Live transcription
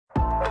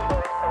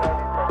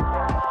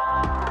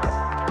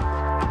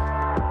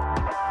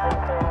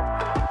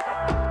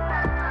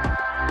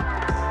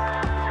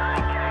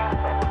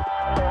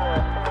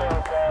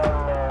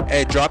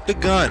Hey, drop the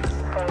gun.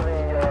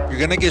 You're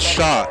gonna get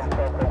shot.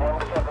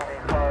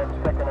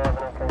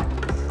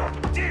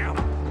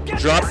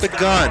 Drop the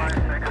gun.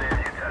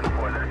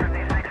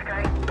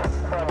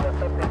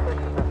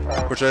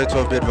 For Charlie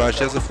 12, be advised,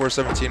 she has a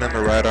 417 on the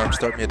right arm.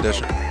 Start me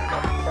addition.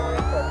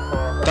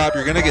 Stop,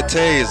 you're gonna get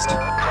tased.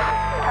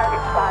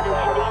 Target spotted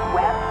heading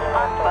west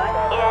on foot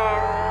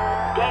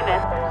in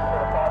Davis.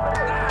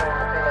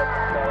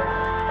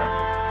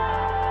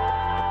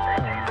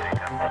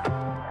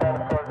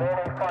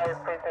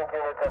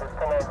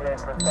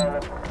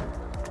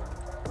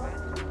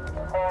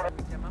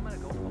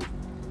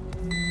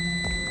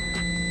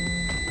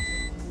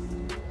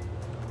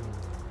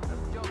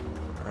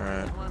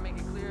 Alright.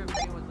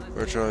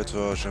 For Charlie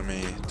 12, show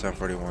me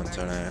 1041,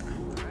 10-8.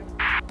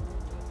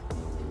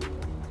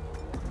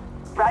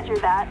 Roger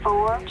that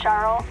for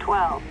Charles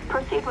 12.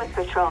 Proceed with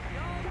patrol.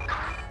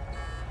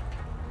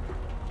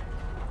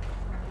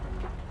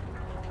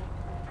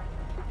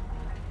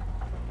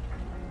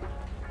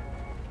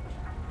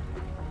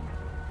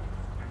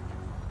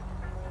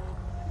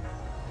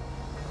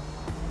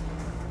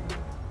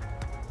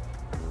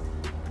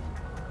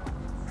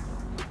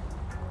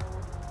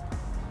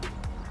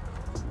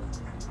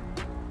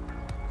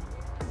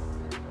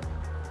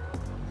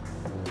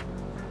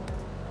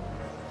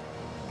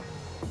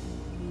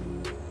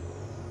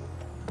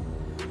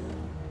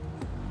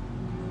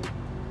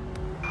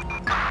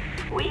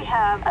 We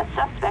have a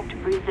suspect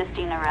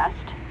resisting arrest.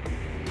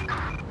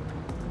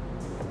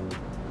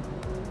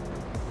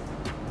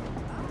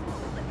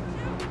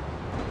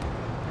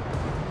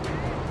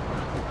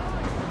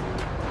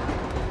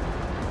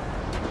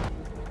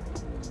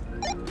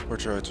 For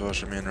Charlie 12,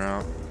 show me en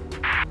route.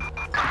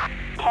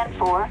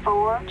 10-4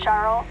 for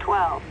Charles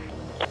 12.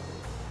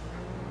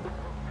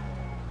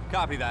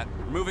 Copy that.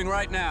 Moving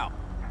right now.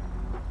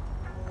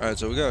 Alright,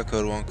 so we got a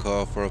code 1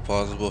 call for a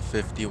plausible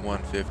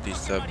 5150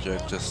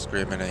 subject just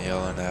screaming and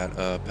yelling at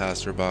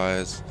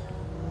passerbys.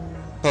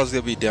 Call's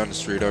gonna be down the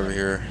street over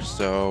here,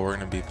 so we're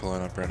gonna be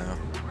pulling up right now.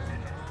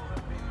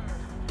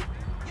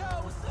 Yo,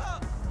 what's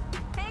up?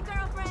 Hey,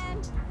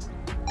 girlfriend.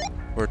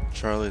 For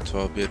Charlie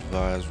 12, be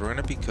advised, we're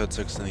gonna be code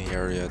 6 in the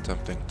area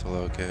attempting to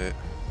locate.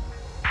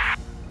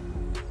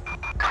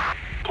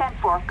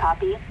 10-4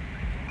 copy.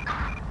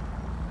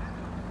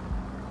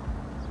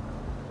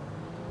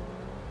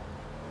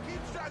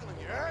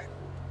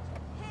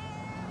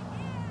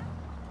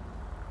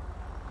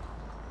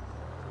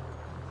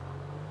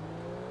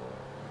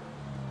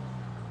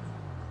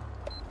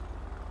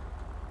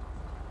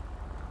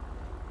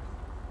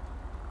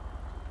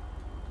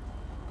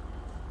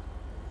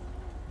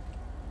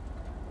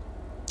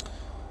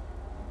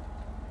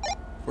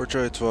 For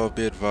Charlie 12,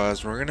 be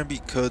advised, we're gonna be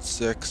code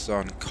 6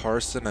 on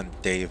Carson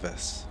and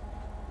Davis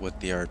with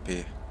the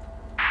RP.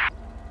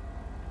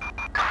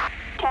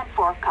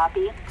 10-4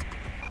 copy.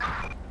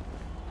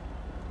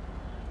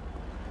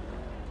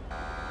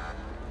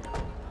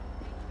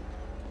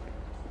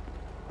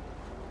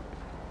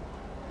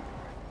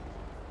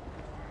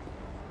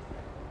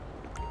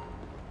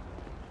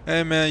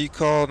 Hey man, you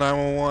called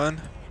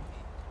 911?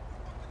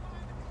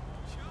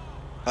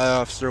 Hi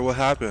officer, what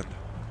happened?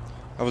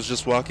 I was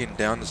just walking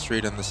down the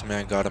street and this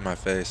man got in my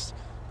face.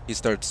 He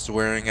started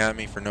swearing at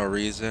me for no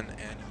reason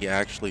and he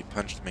actually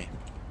punched me.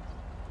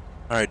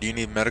 Alright, do you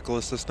need medical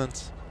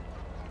assistance?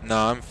 No,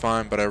 I'm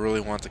fine, but I really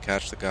want to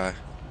catch the guy.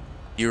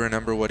 Do you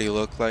remember what he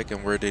looked like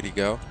and where did he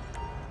go?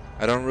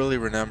 I don't really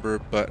remember,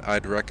 but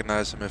I'd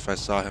recognize him if I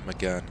saw him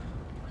again.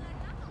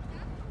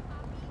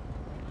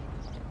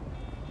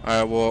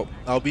 Alright, well,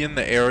 I'll be in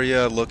the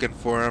area looking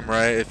for him,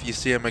 right? If you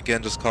see him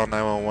again, just call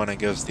 911 and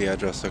give us the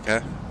address,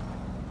 okay?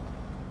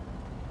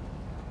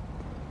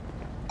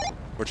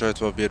 For Charlie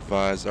 12, be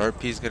advised,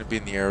 RP's going to be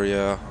in the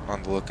area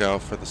on the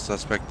lookout for the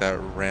suspect that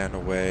ran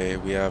away.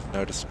 We have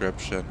no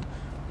description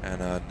and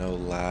no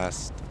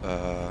last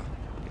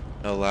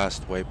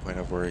waypoint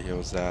of where he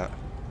was at.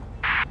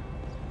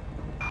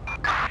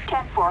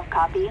 10-4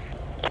 copy.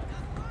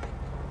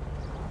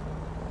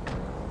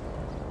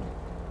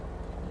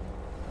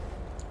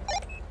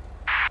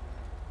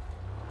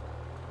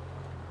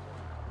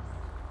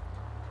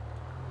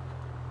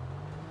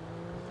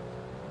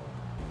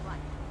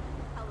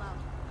 Hello.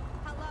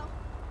 Hello.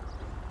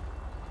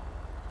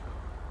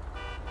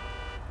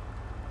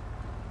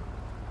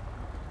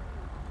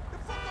 The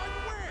fuck are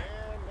you wearing?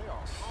 Man, they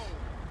are home.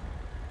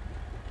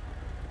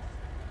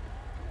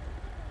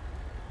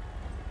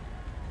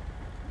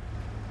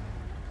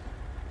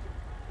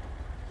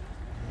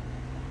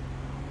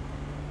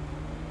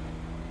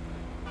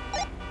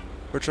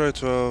 For Charlie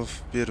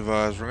 12, be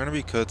advised, we're going to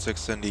be code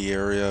 6 in the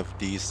area of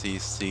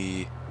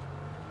DCC.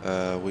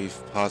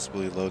 We've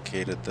possibly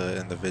located the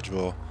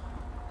individual.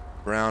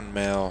 Brown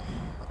male,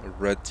 a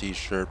red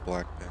t-shirt,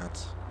 black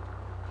pants.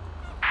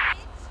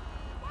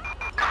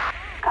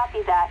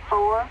 Copy that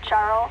for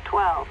Charles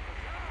 12.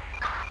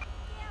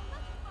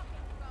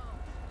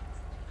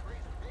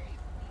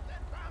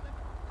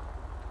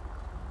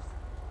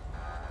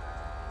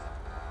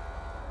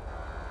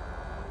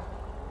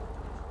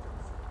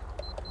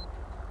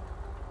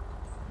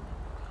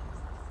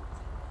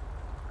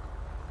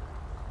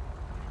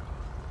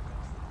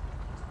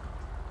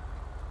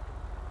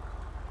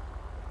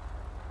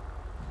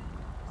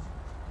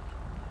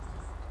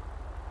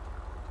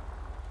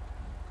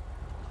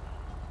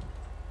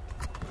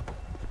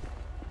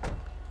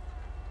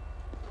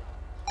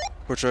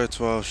 Portrait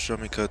 12, show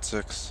me code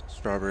 6,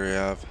 Strawberry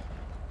Ave.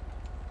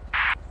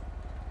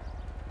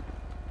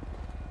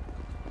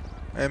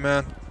 Hey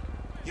man.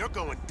 You're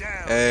going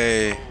down.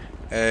 Hey.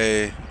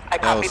 Hey. I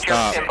No, copied your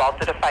stop. symbol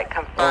to the fight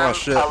confirmed. Oh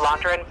shit.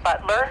 Alondra and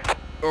Butler.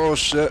 Oh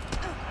shit.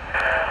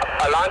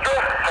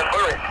 Alondra and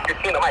Burris, you're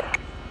seeing the mic.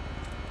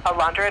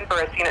 Alondra and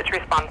Burris, units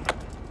respond.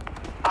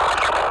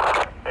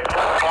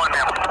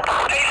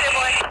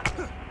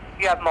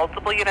 You have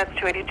multiple units,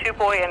 282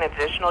 Boy, an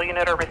additional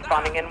unit are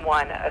responding in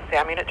one. A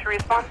SAM unit to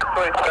respond?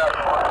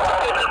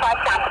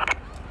 285 SAM.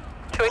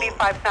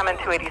 285 SAM and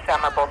 280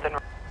 SAM are both in.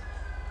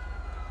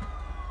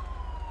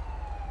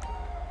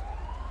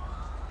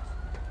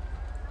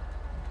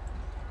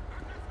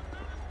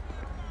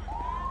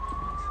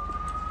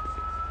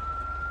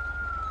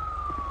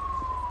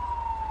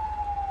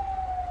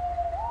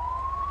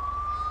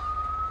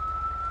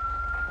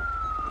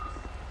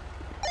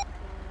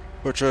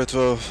 Portrait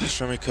 12,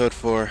 show me code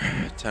 4,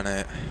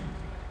 10-8.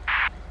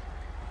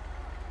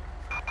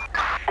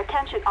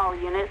 Attention all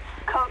units.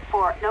 Code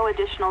 4, no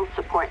additional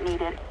support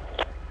needed.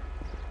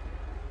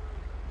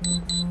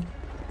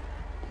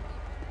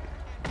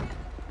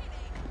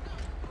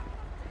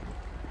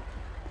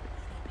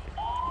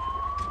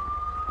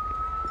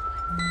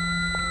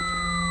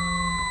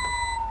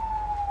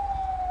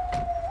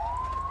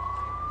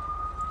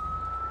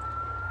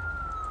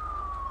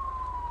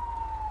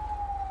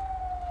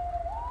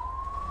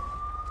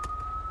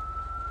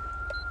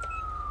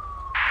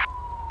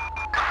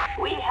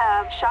 We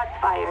have shots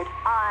fired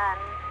on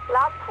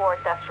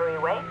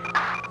Lspdfr way.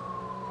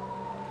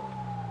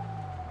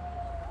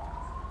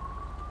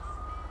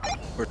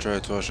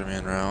 Portrait 12, show me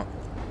en route.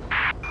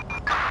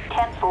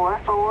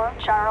 10-4 for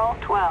Charles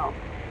 12.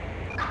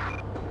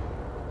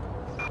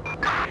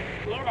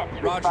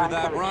 Units Roger respond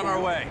that. to the We're on our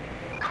channel. way.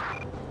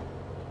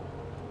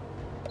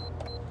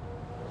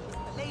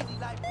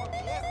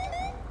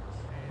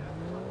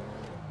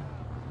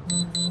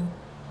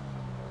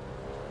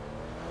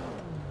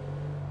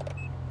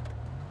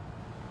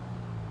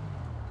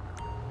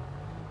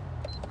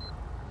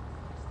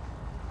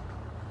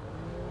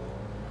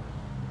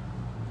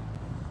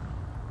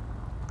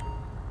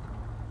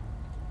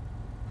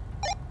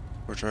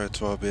 Portrait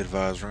 12, be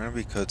advised, we're gonna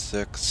be code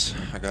 6.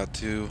 I got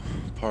 2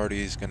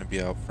 parties gonna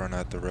be out front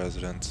at the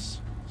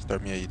residence.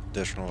 Start me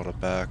additional at the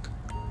back.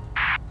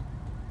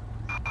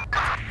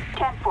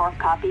 10-4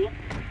 copy.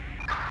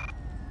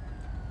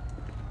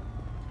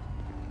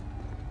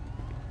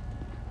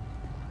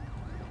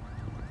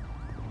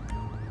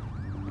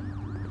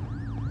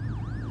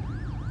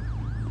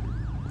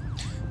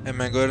 Hey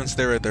man, go ahead and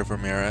stay right there for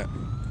me, alright?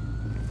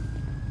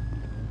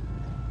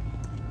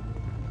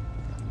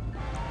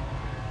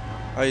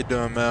 How you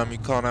doing, ma'am? You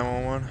call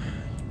 911?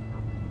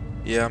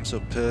 Yeah, I'm so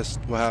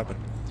pissed. What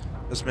happened?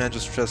 This man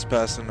just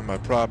trespassed into my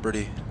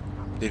property.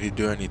 Did he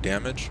do any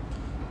damage?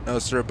 No,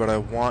 sir, but I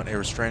want a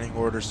restraining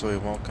order so he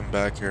won't come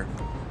back here.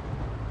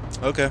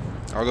 Okay,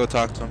 I'll go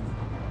talk to him.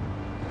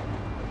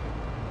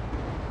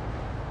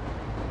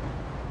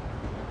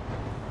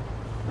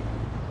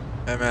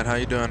 Hey man, how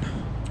you doing?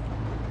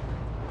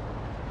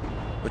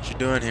 What you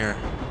doing here?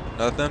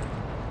 Nothing?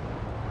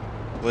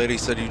 Lady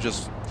said you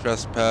just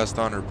trespassed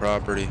on her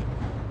property.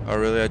 Oh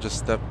really? I just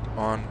stepped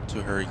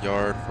onto her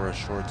yard for a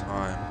short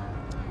time.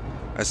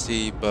 I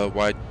see, but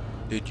why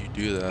did you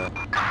do that?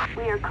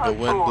 We are The code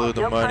wind 4. blew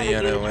the No money further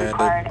and it units landed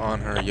required. on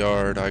her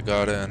yard. I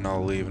got it and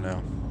I'll leave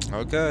now.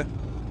 Okay.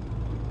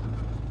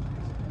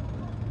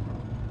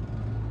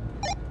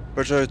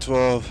 Portrait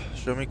 12,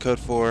 show me code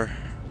 4,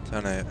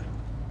 10-8.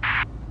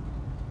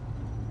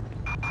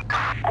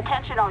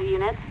 Attention all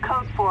units.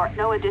 Code 4,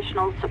 no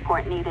additional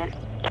support needed.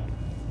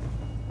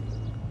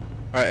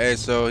 Alright, hey,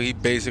 so he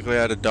basically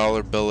had a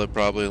dollar bill that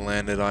probably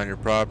landed on your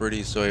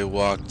property, so he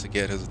walked to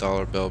get his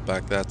dollar bill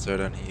back. That's it,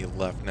 and he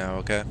left now,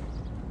 okay?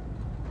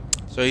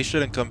 So he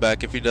shouldn't come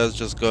back. If he does,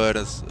 just go ahead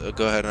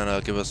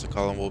and give us a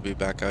call and we'll be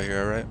back out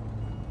here, alright?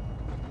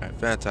 Alright,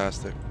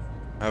 fantastic.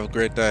 Have a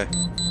great day.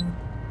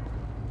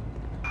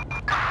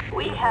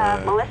 We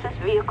have Melissa's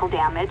vehicle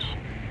damage.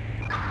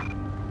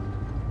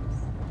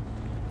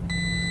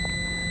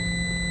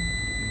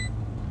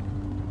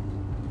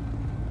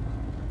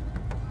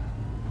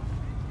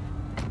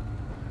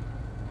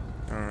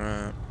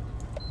 Alright.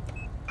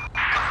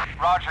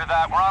 Roger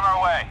that. We're on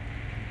our way.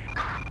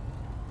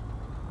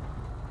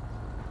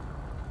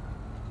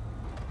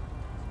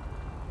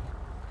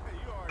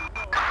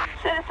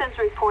 Citizens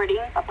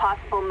reporting a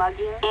possible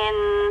mugging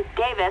in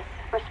Davis.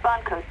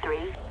 Respond code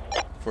 3.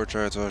 4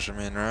 charts, Ocean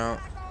Main route.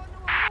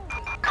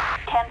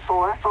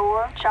 10-4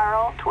 for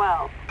Charles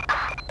 12.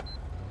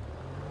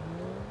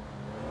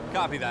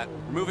 Copy that.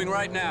 We're moving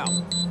right now.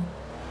 Damn,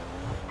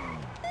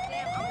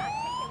 I'm not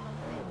taking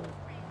those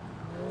things.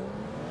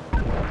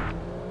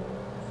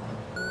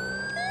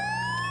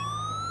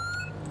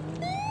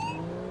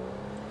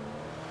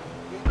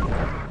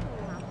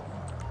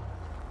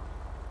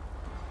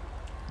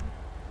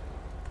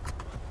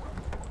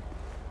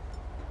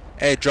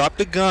 Hey, drop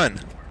the gun.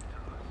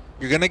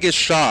 You're gonna get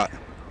shot.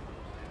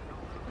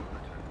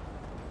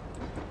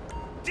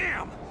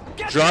 Damn!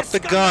 Get Drop this the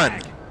gun.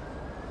 scumbag!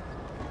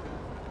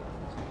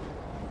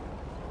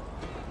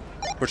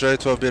 Charlie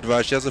 12, be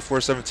advised, she has a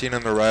 417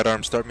 in the right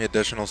arm. Start me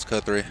additionals,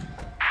 code 3.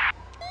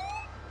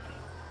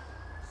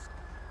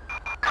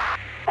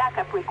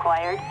 Backup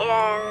required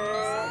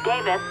in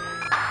Davis.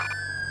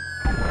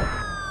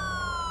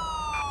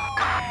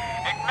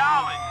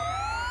 Acknowledge.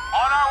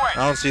 On our way.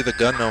 I don't see the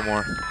gun no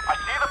more. I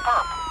see the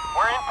perp.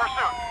 We're in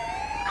pursuit.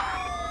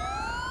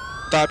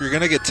 Stop, you're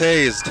gonna get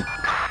tased.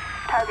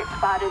 Target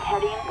spotted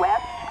heading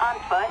west on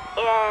foot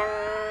in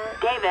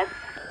Davis.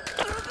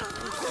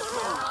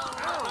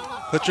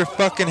 Put your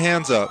fucking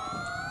hands up.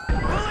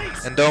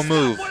 Police! And don't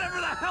move. Whatever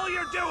the hell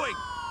you're doing!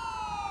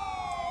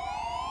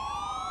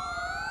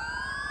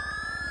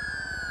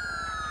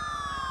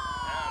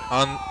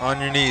 On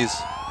your knees.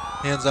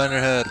 Hands on your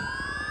head.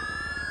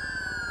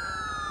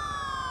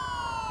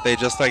 Stay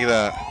just like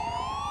that.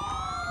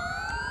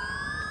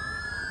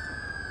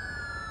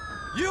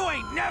 You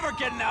ain't never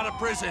getting out of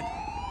prison.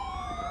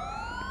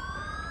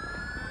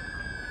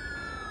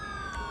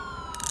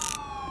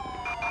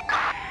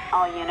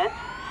 All units.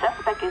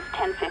 Suspect is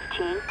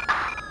 1015.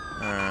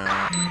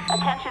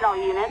 Attention all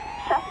units.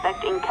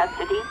 Suspect in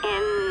custody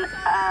in,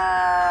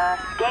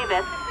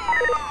 Davis.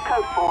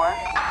 Code 4.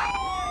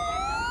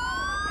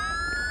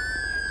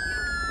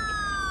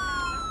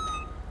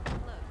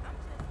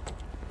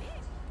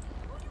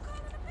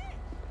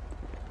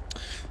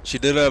 She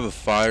did have a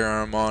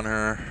firearm on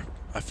her.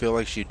 I feel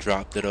like she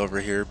dropped it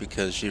over here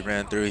because she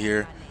ran through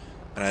here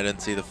and I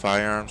didn't see the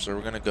firearm, so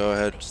we're gonna go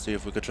ahead and see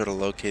if we could try to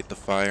locate the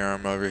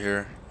firearm over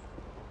here.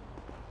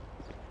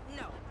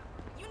 No,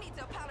 you need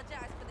to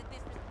apologize for the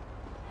disrespect.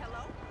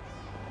 Hello?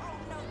 Oh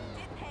no, you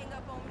didn't hang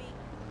up on me.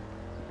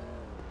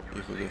 See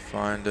if we can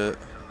find it.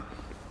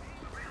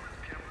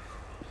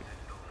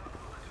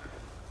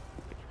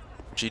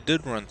 She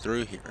did run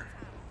through here.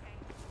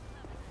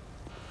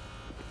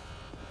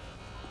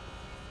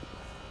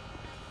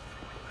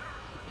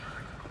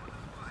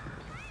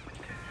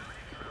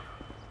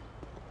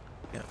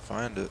 Can't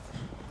find it.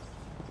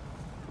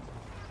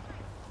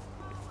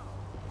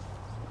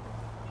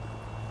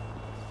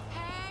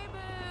 Hey, boo.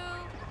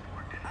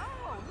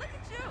 Oh, look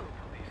at you.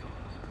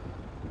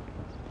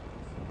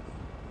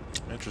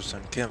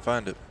 Interesting. Can't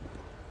find it.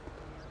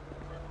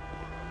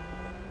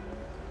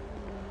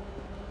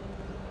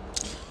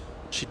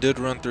 She did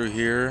run through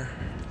here.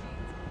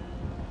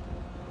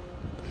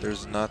 But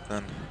there's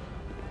nothing.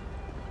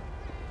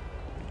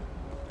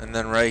 And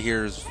then right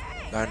here is,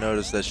 I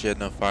noticed that she had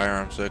no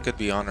firearm, so it could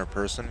be on her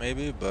person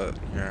maybe, but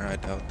here, I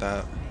doubt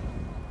that.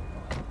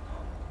 I'm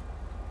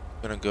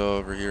gonna go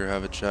over here,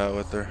 have a chat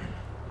with her.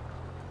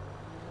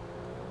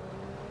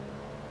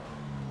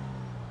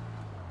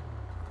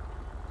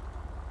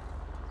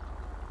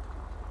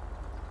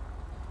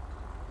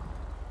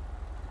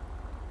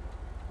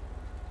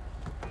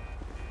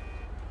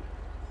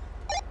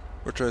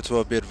 We're trying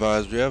to be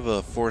advised, we have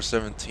a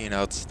 417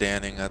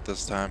 outstanding at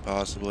this time,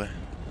 possibly.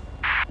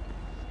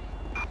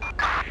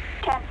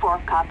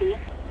 10-4, copy.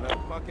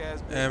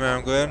 Hey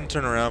man, go ahead and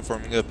turn around for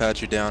me. I'm gonna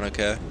pat you down,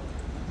 okay?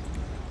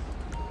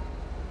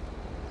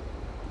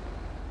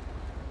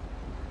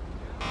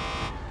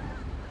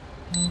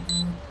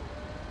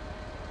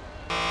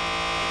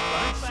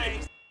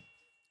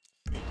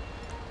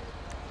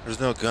 There's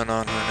no gun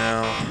on her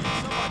now.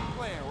 Somebody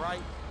playing,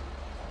 right?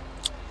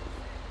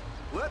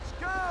 Let's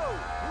go!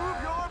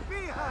 Move your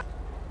behind!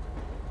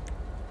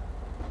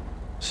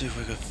 See if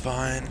we could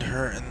find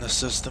her in the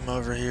system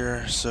over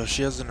here. So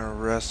she has an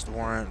arrest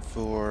warrant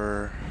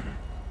for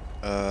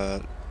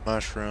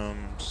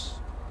mushrooms.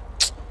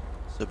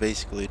 So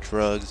basically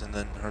drugs, and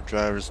then her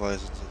driver's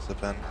license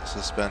is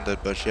suspended,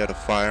 but she had a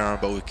firearm,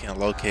 but we can't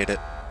locate it.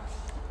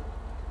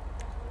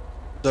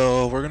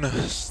 So we're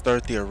gonna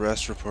start the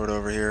arrest report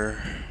over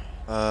here.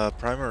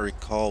 Primary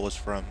call was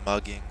for a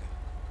mugging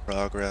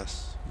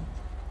progress.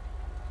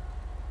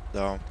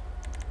 So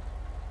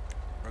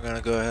we're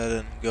gonna go ahead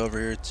and go over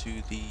here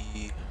to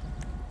the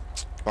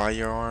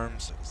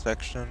firearms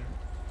section,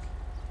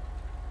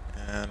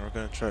 and we're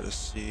gonna try to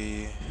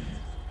see.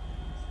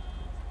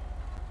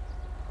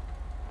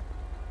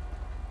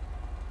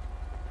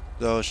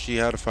 So she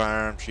had a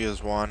firearm. She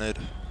is wanted.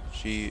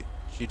 She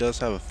does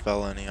have a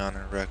felony on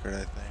her record,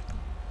 I think.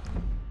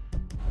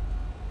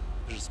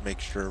 Just make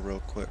sure real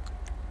quick.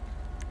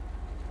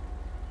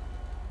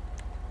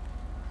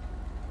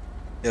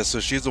 Yeah,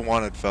 so she's a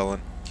wanted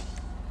felon.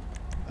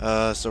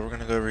 So we're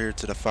gonna go over here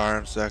to the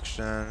firearm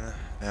section,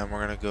 and we're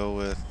gonna go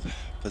with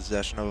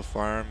possession of a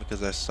firearm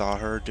because I saw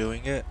her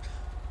doing it.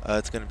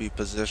 It's gonna be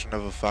possession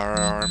of a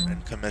firearm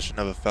and commission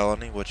of a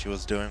felony. What she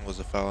was doing was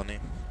a felony.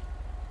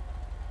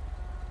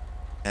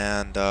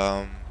 And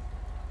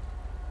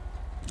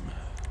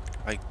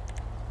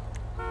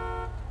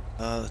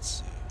let's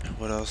see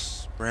what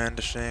else.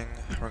 Brandishing.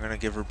 We're gonna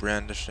give her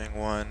brandishing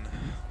 1.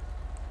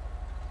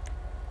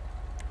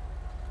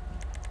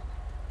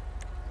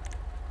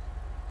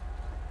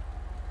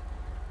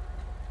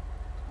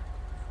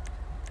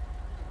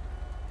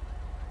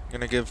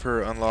 Gonna give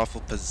her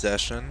unlawful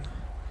possession.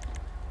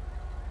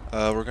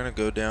 We're gonna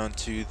go down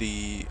to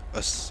the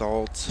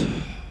assault,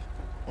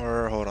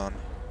 or hold on,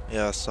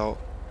 yeah, assault,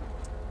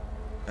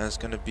 And it's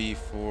gonna be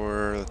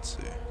for, let's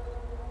see.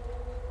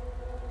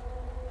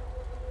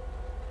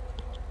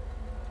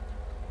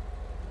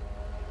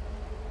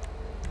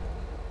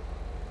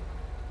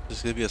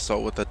 It's gonna be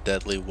assault with a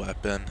deadly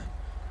weapon.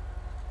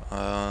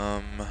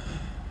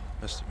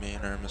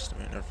 Misdemeanor,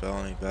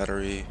 felony,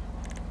 battery.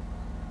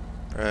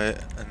 Right,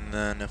 and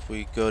then if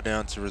we go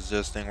down to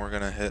resisting, we're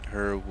gonna hit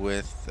her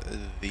with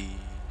the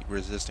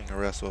resisting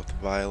arrest with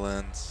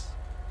violence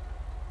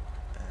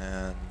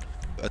and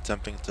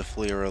attempting to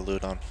flee or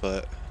elude on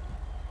foot.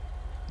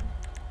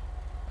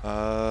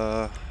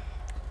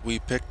 We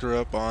picked her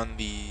up on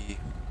the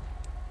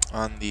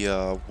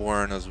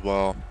warrant as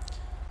well.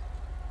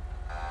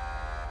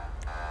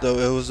 So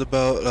it was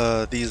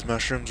about these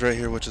mushrooms right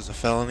here, which is a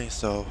felony,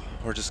 so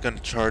we're just gonna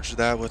charge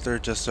that with her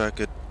just so I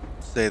could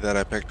say that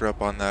I picked her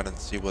up on that and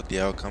see what the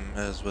outcome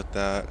is with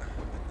that.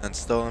 And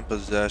stolen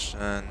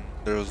possession,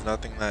 there was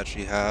nothing that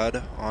she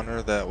had on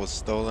her that was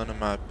stolen in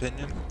my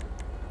opinion.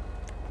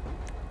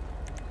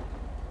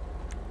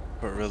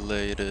 But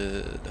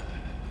related,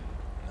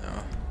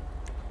 no.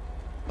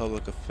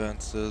 Public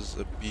offenses,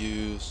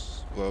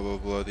 abuse, blah blah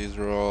blah, these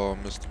are all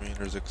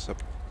misdemeanors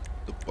except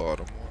the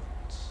bottom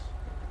ones.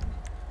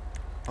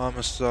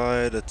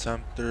 Homicide,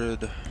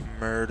 attempted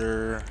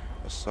murder,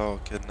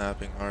 assault,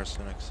 kidnapping,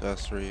 arson,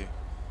 accessory.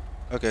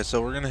 Okay,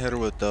 so we're gonna hit her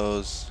with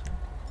those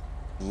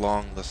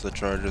long list of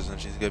charges and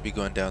she's gonna be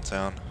going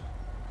downtown.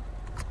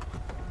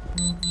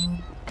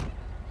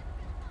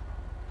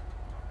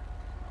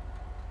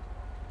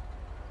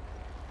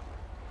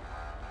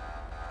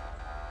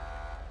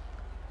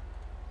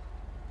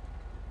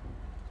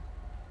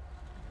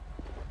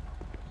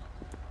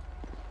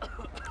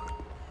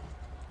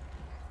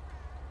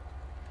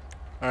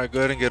 Alright, go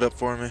ahead and get up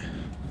for me.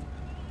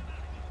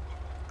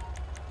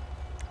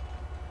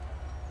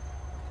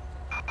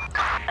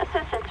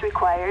 Assistance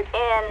required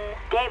in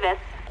Davis.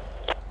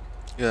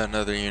 Got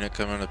another unit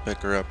coming to pick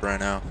her up right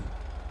now.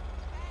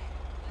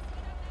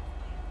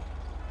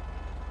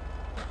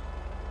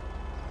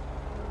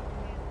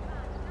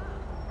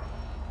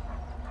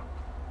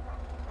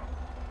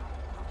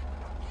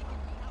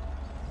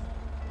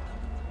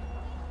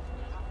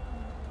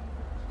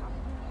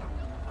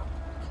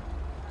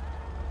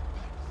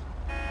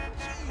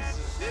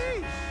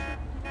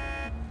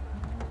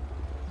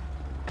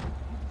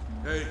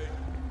 Hey.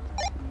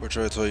 Which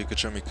I told you could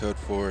show me code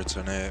 4, it's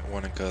an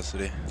 1 in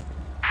custody.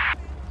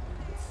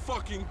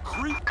 Fucking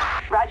creep.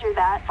 Roger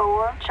that.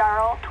 4,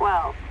 Charles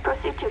 12.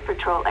 Proceed to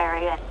patrol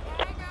area.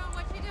 Hey girl,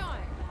 what you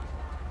doing?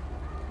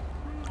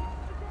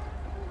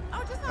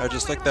 Oh,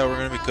 Just like that, we're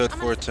gonna be code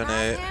 4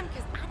 tonight,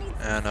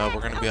 and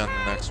we're gonna be on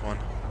the next one.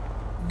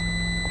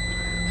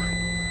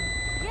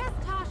 Yes,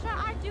 Tasha,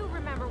 I do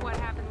remember what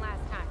happened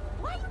last time.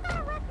 Why you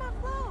gotta wreck my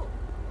flow?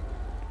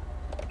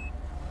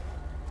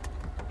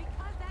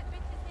 Because that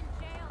bitch is in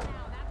jail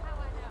now. That's how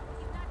I know.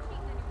 He's not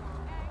cheating anymore,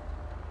 okay?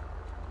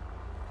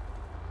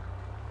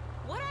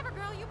 Whatever,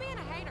 girl. You being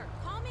a hater.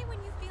 Call me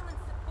when you feeling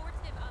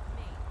supportive of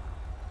me.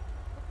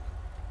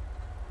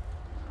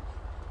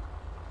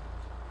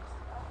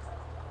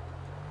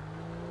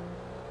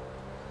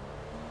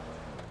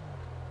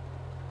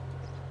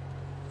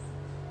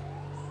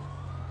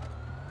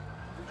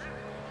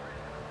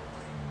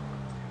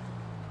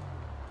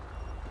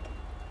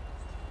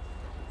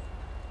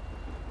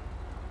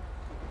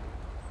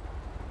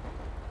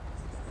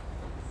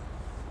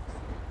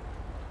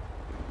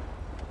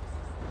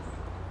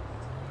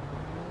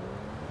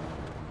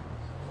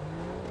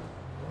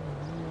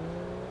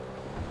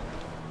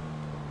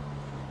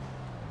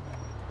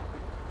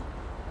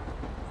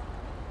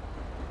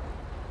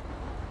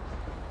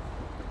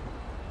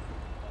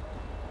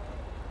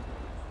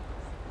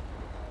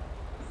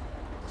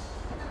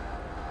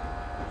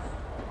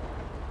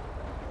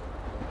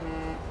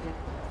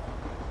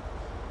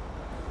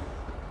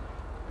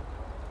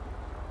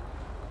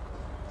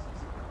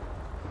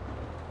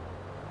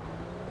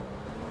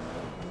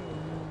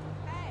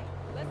 Hey,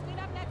 let's meet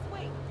up next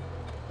week.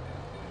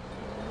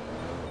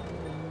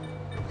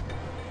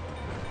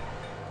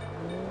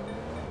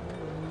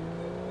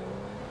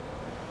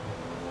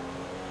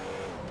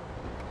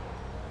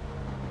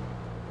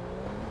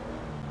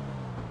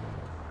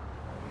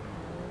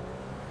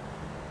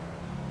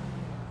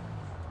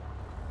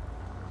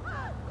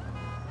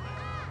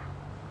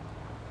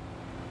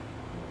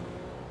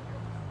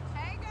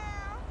 Hey,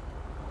 girl.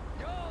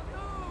 Yo,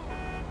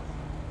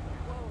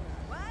 Whoa,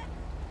 what?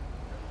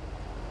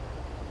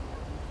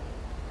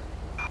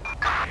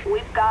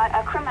 We've got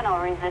a criminal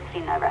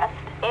resisting arrest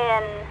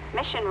in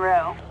Mission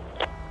Row.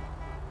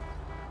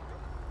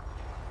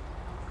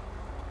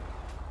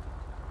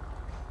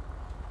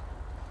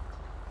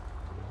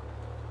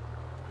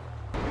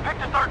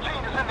 Victor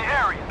 13 is in the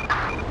area.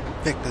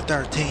 Victor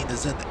 13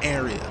 is in the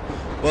area.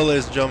 Well,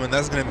 ladies and gentlemen,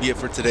 that's going to be it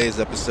for today's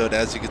episode.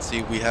 As you can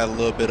see, we had a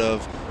little bit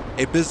of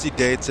a busy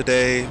day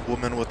today.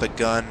 Woman with a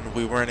gun.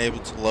 We weren't able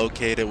to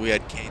locate it. We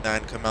had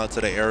K9 come out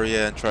to the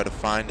area and try to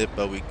find it,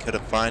 but we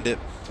couldn't find it.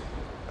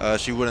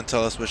 She wouldn't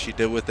tell us what she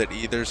did with it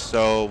either,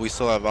 so we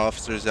still have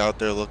officers out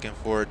there looking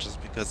for it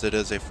just because it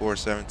is a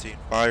 417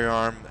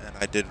 firearm, and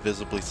I did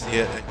visibly see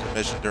it in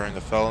commission during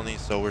a felony,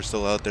 so we're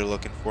still out there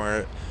looking for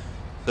it.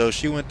 So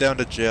she went down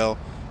to jail,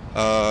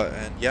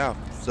 and yeah,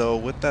 so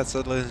with that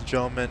said, ladies and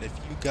gentlemen, if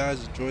you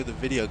guys enjoyed the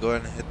video, go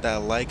ahead and hit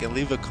that like and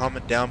leave a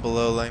comment down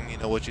below letting me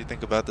know what you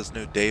think about this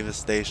new Davis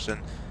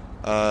station.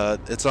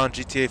 It's on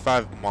GTA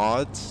 5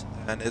 mods,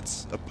 and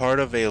it's a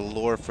part of a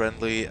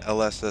lore-friendly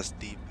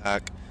LSSD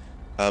pack.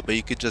 But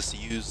you could just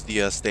use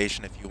the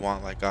station if you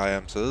want, like I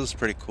am. So this is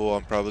pretty cool.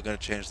 I'm probably going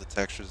to change the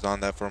textures on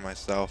that for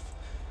myself.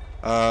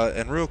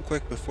 And real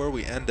quick, before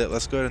we end it,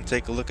 let's go ahead and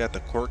take a look at the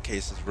court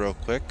cases real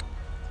quick.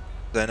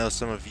 I know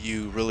some of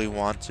you really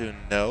want to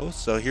know.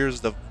 So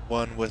here's the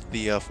one with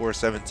the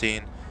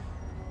 417.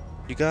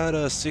 She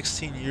got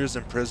 16 years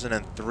in prison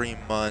and 3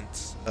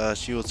 months.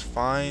 She was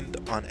fined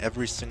on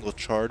every single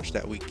charge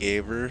that we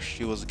gave her.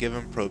 She was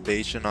given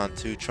probation on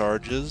 2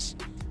 charges,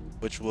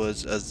 which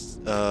was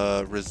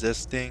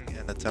resisting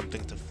and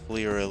attempting to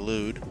flee or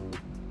elude.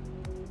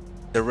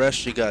 The rest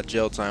she got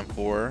jail time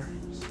for.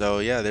 So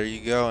yeah, there you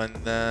go. And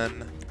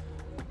then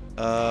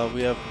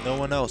we have no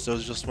one else. There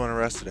was just one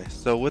arrest today.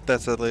 So with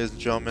that said, ladies and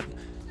gentlemen,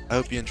 I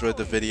hope you enjoyed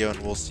the video,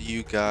 and we'll see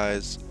you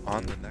guys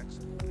on the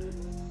next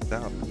one. Peace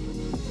out.